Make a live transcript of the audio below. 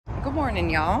Good morning,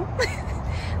 y'all.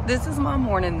 This is my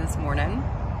morning this morning.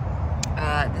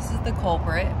 This is the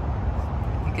culprit.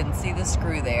 You can see the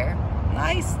screw there.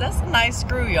 Nice, that's a nice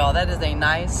screw, y'all. That is a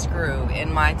nice screw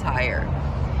in my tire.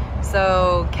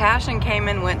 So Cash and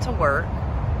Cayman went to work.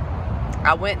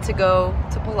 I went to go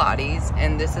to Pilates,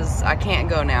 and I can't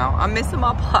go now. I'm missing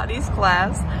my Pilates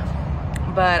class,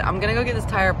 but I'm gonna go get this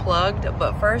tire plugged.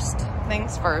 But first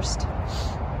things first,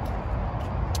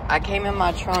 I came in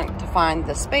my trunk to find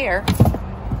the spare.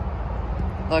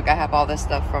 Look, I have all this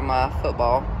stuff from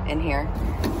football in here,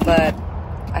 but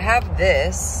I have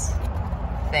this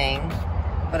thing,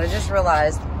 but I just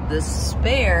realized the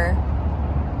spare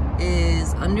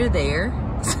is under there.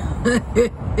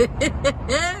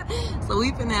 So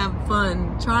we can have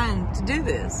fun trying to do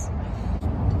this.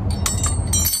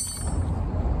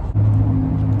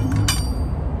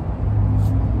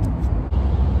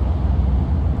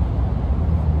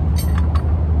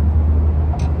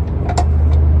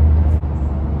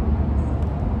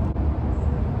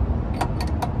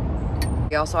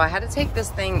 So I had to take this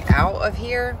thing out of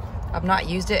here. I've not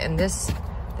used it, and this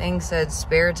thing said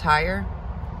spare tire,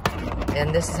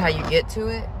 and this is how you get to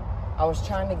it. I was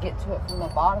trying to get to it from the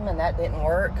bottom, and that didn't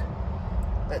work.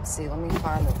 Let's see, let me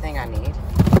find the thing I need.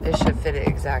 This should fit it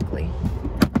exactly.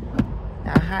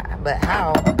 Now, but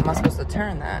how am I supposed to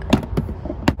turn that?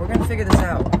 We're gonna figure this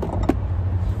out.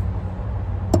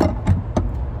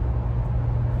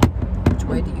 Which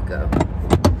way do you go?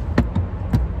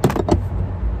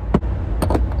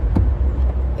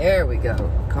 There we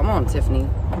go. Come on, Tiffany.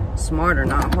 Smarter,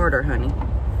 not harder, honey.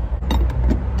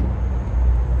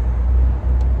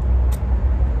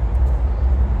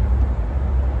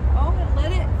 Oh, it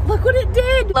let it. Look what it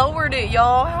did. Lowered it,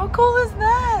 y'all. How cool is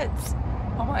that?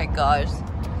 Oh my gosh.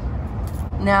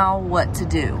 Now what to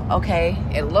do? Okay,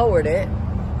 it lowered it.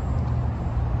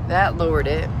 That lowered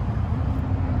it.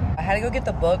 I had to go get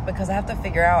the book because I have to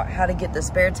figure out how to get the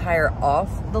spare tire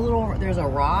off the little, there's a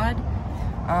rod.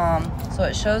 So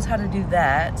it shows how to do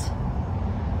that.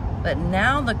 But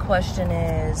now the question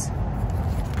is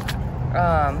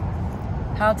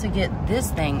how to get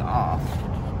this thing off.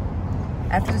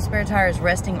 After the spare tire is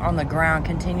resting on the ground,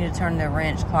 continue to turn the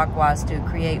wrench clockwise to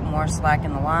create more slack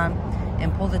in the line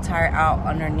and pull the tire out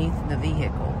underneath the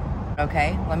vehicle.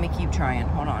 Okay, let me keep trying.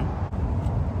 Hold on.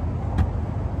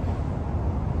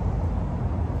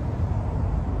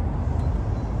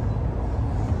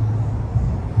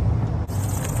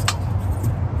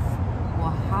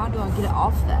 How do I get it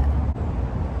off that?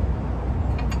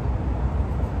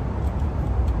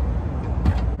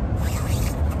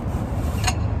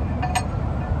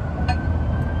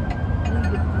 Let me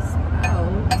get this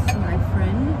out, my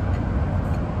friend.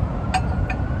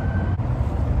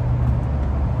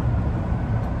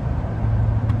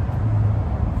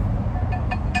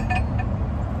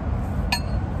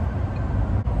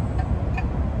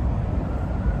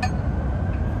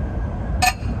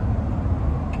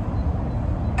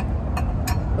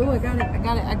 Oh, I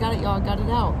got it, y'all. I got it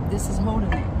out. This is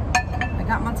holding it. I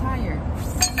got my tire.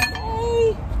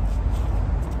 Yay!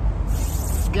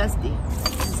 It's dusty.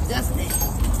 It's dusty.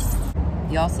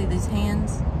 Y'all see these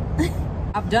hands?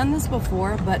 I've done this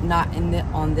before, but not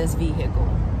on this vehicle.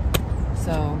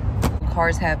 So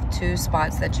cars have two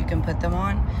spots that you can put them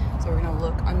on. So we're gonna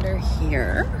look under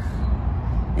here.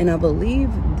 And I believe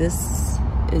this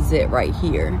is it right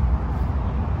here.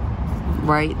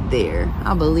 Right there,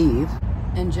 I believe.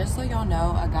 And just so y'all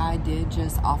know, a guy did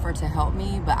just offer to help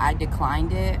me, but I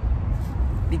declined it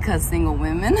because single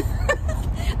women.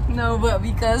 No, but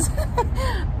because,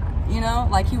 you know,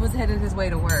 like he was headed his way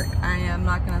to work. I am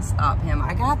not gonna stop him.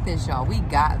 I got this, y'all. We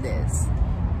got this.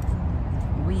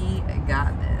 We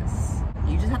got this.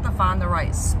 You just have to find the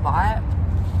right spot.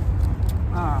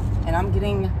 And I'm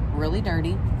getting really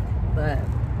dirty, but,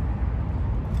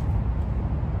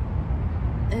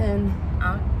 and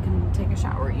I can take a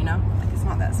shower, you know? Like, it's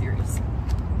not that serious.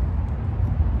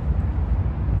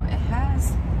 It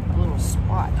has a little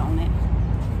spot on it.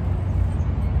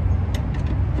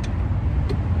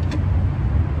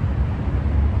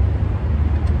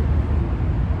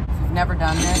 If you've never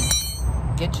done this,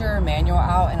 get your manual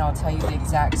out and I'll tell you the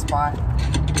exact spot.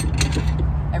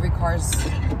 Every car's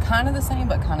kind of the same,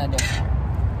 but kind of different.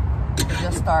 So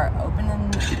just start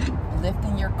opening,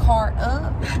 lifting your car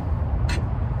up.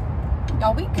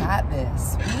 Y'all, we got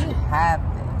this. We have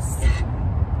this.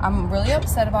 I'm really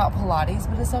upset about Pilates,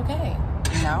 but it's okay,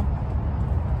 you know?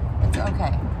 It's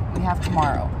okay. We have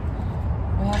tomorrow.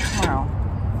 We have tomorrow.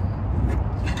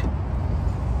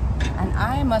 And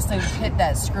I must have hit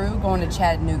that screw going to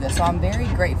Chattanooga, so I'm very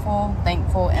grateful,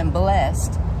 thankful, and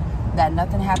blessed that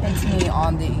nothing happened to me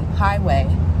on the highway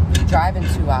driving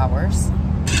 2 hours,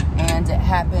 and it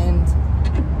happened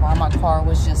while my car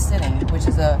was just sitting, which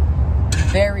is a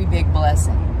very big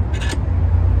blessing.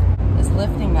 It's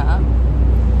lifting up.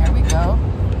 There we go.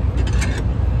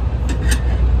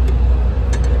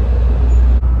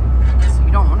 So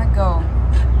you don't want to go.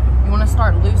 You want to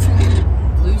start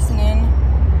loosening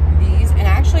these. And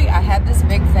actually, I had this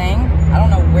big thing. I don't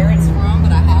know where it's from,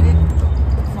 but I had it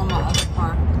from my other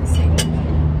car. Let's see.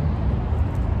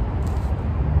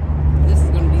 This is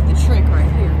going to be the trick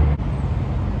right here.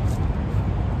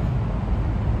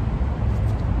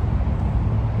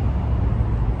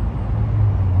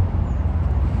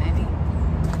 Maybe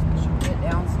I should put it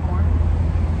down some more.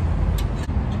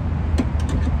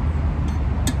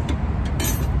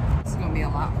 This is going to be a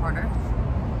lot harder.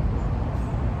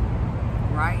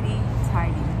 Righty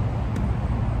tighty.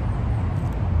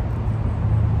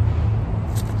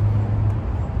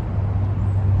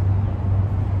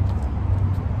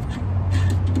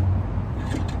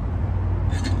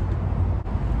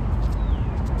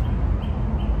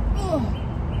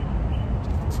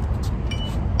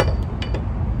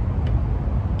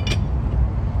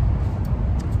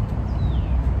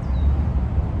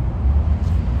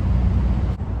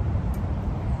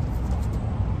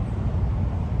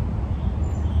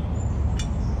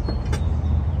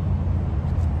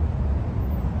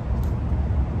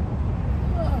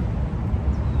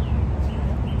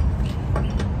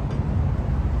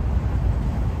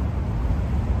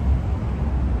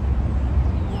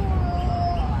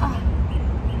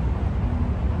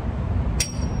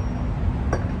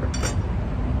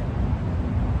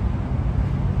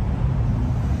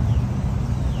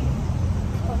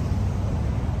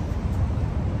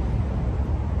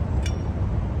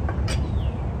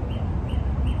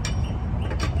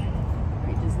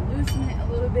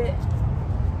 Bit.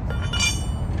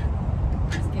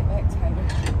 Let's get back tighter.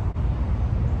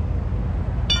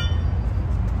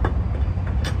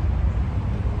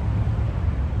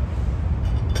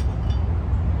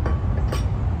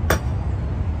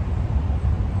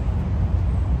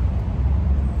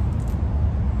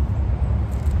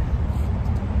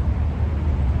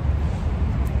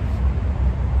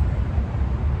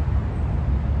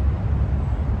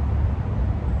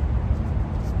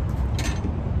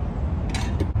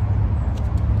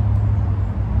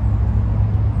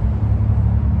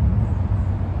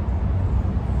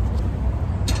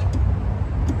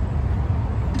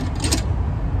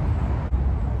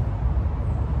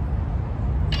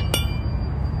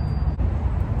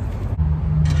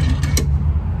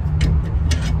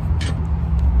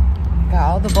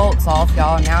 All the bolts off,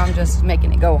 y'all. Now I'm just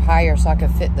making it go higher so I can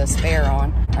fit the spare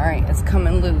on. All right, it's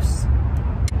coming loose. Let's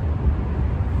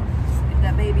get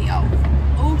that baby off.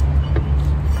 Oh,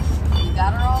 we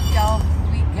got her off, y'all.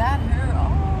 We got her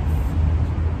off.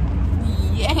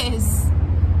 Yes. All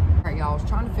right, y'all. I was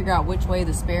trying to figure out which way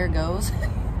the spare goes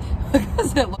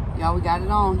because y'all, we got it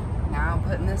on. Now I'm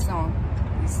putting this on.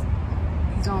 He's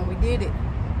on. We did it.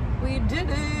 We did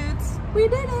it. We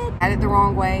did it. Had it the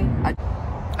wrong way.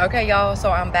 Okay, y'all,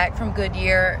 so I'm back from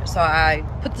Goodyear. So I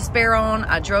put the spare on.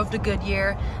 I drove to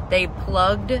Goodyear. They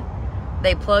plugged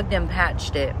and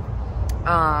patched it.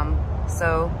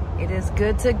 So it is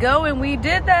good to go, and we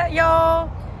did that,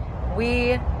 y'all.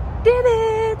 We did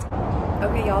it.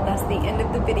 Okay, y'all, that's the end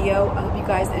of the video. I hope you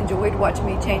guys enjoyed watching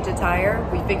me change a tire.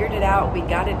 We figured it out. We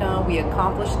got it done. We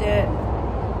accomplished it.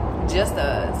 Just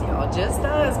us, y'all. Just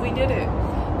us. We did it.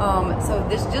 So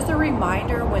this is just a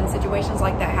reminder when situations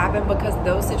like that happen, because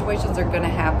those situations are going to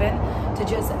happen, to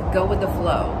just go with the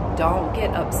flow. Don't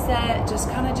get upset. Just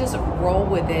kind of just roll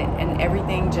with it, and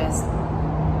everything just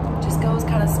goes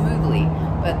kind of smoothly.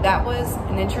 But that was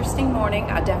an interesting morning.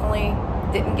 I definitely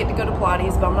didn't get to go to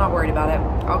Pilates, but I'm not worried about it.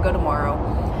 I'll go tomorrow.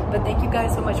 But thank you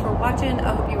guys so much for watching.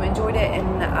 I hope you enjoyed it,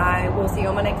 and I will see you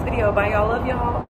on my next video. Bye, y'all. Love y'all.